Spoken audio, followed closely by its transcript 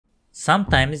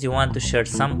Sometimes you want to share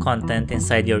some content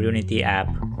inside your Unity app.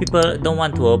 People don't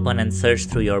want to open and search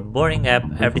through your boring app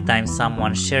every time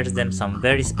someone shares them some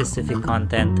very specific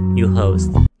content you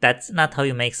host. That's not how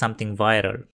you make something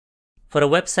viral. For a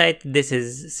website, this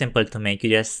is simple to make. You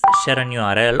just share an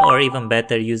URL, or even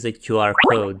better, use a QR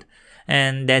code.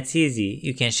 And that's easy.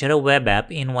 You can share a web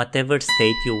app in whatever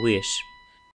state you wish.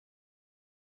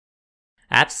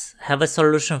 Apps have a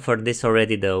solution for this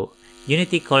already though.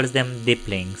 Unity calls them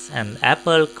Deeplinks and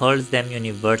Apple calls them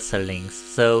universal links,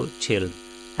 so chill.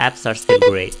 Apps are still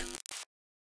great.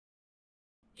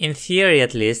 In theory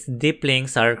at least,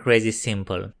 Deeplinks are crazy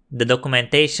simple. The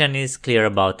documentation is clear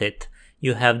about it.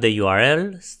 You have the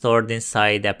URL stored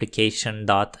inside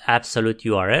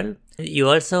application.absolute_URL. You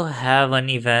also have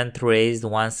an event raised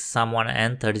once someone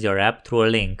enters your app through a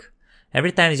link.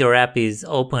 Every time your app is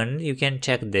opened, you can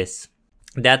check this.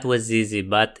 That was easy,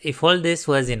 but if all this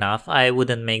was enough, I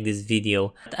wouldn't make this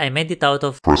video. I made it out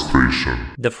of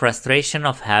frustration. The frustration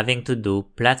of having to do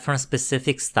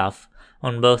platform-specific stuff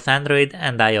on both Android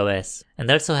and iOS,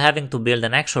 and also having to build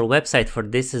an actual website for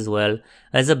this as well,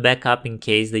 as a backup in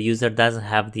case the user doesn't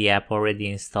have the app already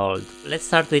installed. Let's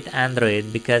start with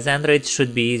Android, because Android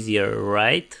should be easier,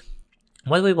 right?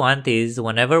 What we want is,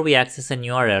 whenever we access an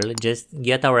URL, just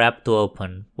get our app to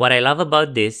open. What I love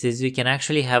about this is we can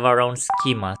actually have our own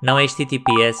schema. No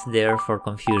HTTPS there for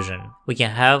confusion. We can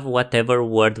have whatever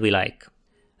word we like.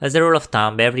 As a rule of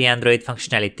thumb, every Android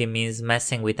functionality means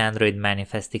messing with Android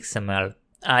manifest XML.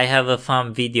 I have a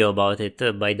fun video about it,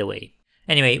 by the way.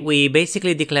 Anyway, we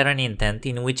basically declare an intent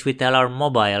in which we tell our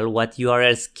mobile what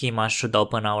URL schema should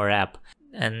open our app.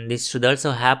 And this should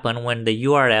also happen when the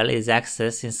URL is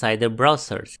accessed inside the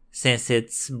browsers, since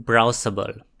it's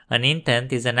browsable. An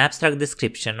intent is an abstract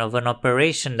description of an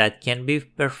operation that can be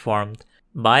performed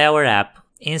by our app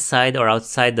inside or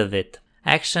outside of it.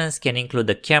 Actions can include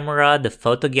the camera, the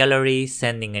photo gallery,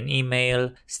 sending an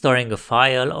email, storing a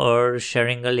file, or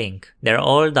sharing a link. They're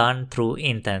all done through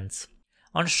intents.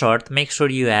 On short, make sure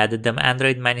you add the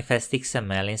Android manifest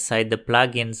XML inside the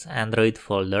plugins Android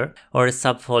folder or a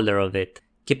subfolder of it.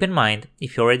 Keep in mind,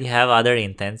 if you already have other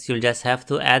intents, you'll just have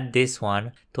to add this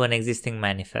one to an existing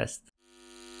manifest.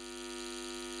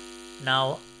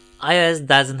 Now, iOS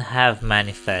doesn't have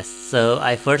manifests, so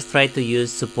I first tried to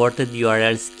use supported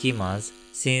URL schemas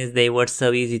since they were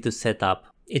so easy to set up.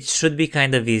 It should be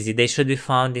kind of easy. They should be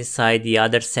found inside the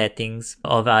other settings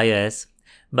of iOS.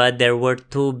 But there were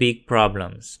two big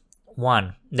problems.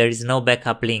 One, there is no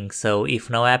backup link, so if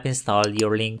no app installed,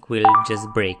 your link will just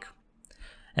break.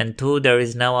 And two, there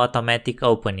is no automatic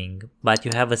opening, but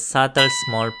you have a subtle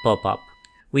small pop-up,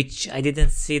 which I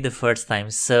didn't see the first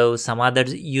time, so some other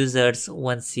users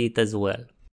won't see it as well.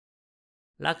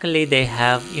 Luckily, they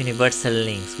have universal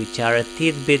links, which are a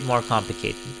bit more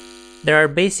complicated. There are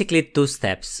basically two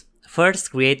steps.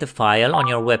 First, create a file on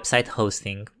your website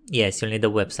hosting. Yes, you'll need a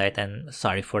website, and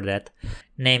sorry for that.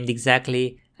 Named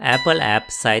exactly Apple App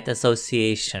Site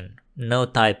Association. No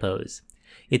typos.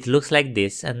 It looks like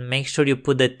this, and make sure you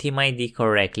put the theme ID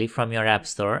correctly from your app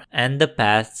store and the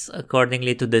paths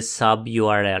accordingly to the sub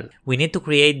URL. We need to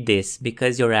create this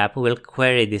because your app will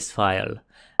query this file.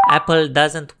 Apple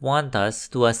doesn't want us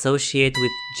to associate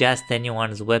with just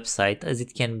anyone's website, as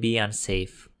it can be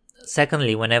unsafe.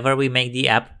 Secondly, whenever we make the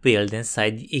app build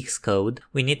inside Xcode,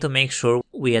 we need to make sure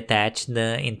we attach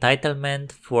the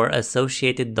entitlement for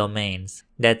associated domains.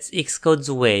 That's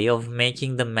Xcode's way of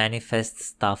making the manifest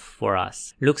stuff for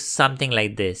us. Looks something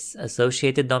like this: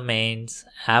 associated domains,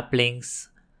 app links,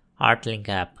 artlink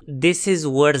app. This is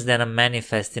worse than a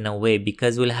manifest in a way,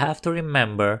 because we'll have to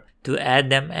remember to add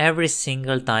them every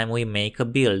single time we make a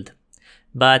build.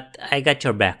 But I got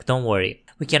your back, don't worry.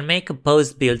 We can make a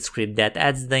post-build script that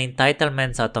adds the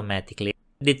entitlements automatically.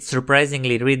 It's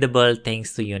surprisingly readable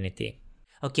thanks to Unity.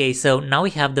 Okay, so now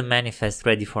we have the manifest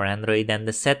ready for Android and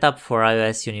the setup for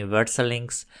iOS universal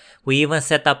links. We even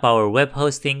set up our web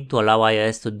hosting to allow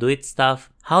iOS to do its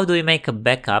stuff. How do we make a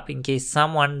backup in case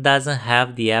someone doesn't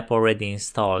have the app already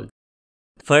installed?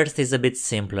 First is a bit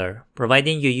simpler,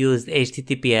 providing you used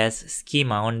HTTPS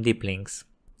schema on Deeplinks.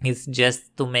 It's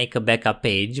just to make a backup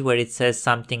page where it says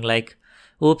something like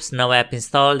 "Oops, no app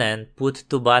installed," and put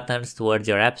two buttons towards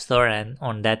your app store and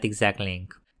on that exact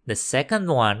link. The second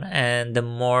one, and the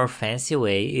more fancy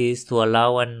way, is to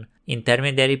allow an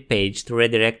intermediary page to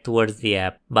redirect towards the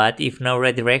app, but if no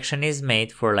redirection is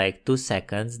made for like 2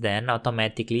 seconds, then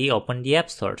automatically open the app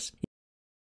stores.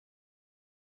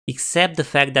 except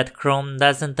the fact that Chrome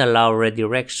doesn't allow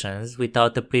redirections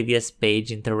without a previous page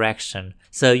interaction.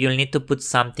 So you'll need to put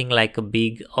something like a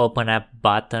big open app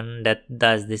button that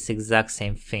does this exact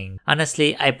same thing.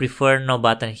 Honestly, I prefer no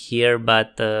button here,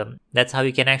 but that's how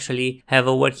you can actually have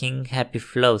a working happy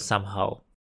flow somehow.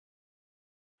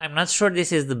 I'm not sure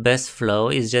this is the best flow,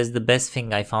 it's just the best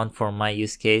thing I found for my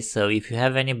use case, so if you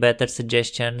have any better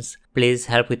suggestions, please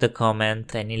help with a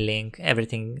comment, any link,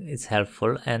 everything is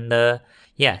helpful, and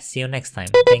yeah, see you next time.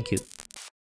 Thank you.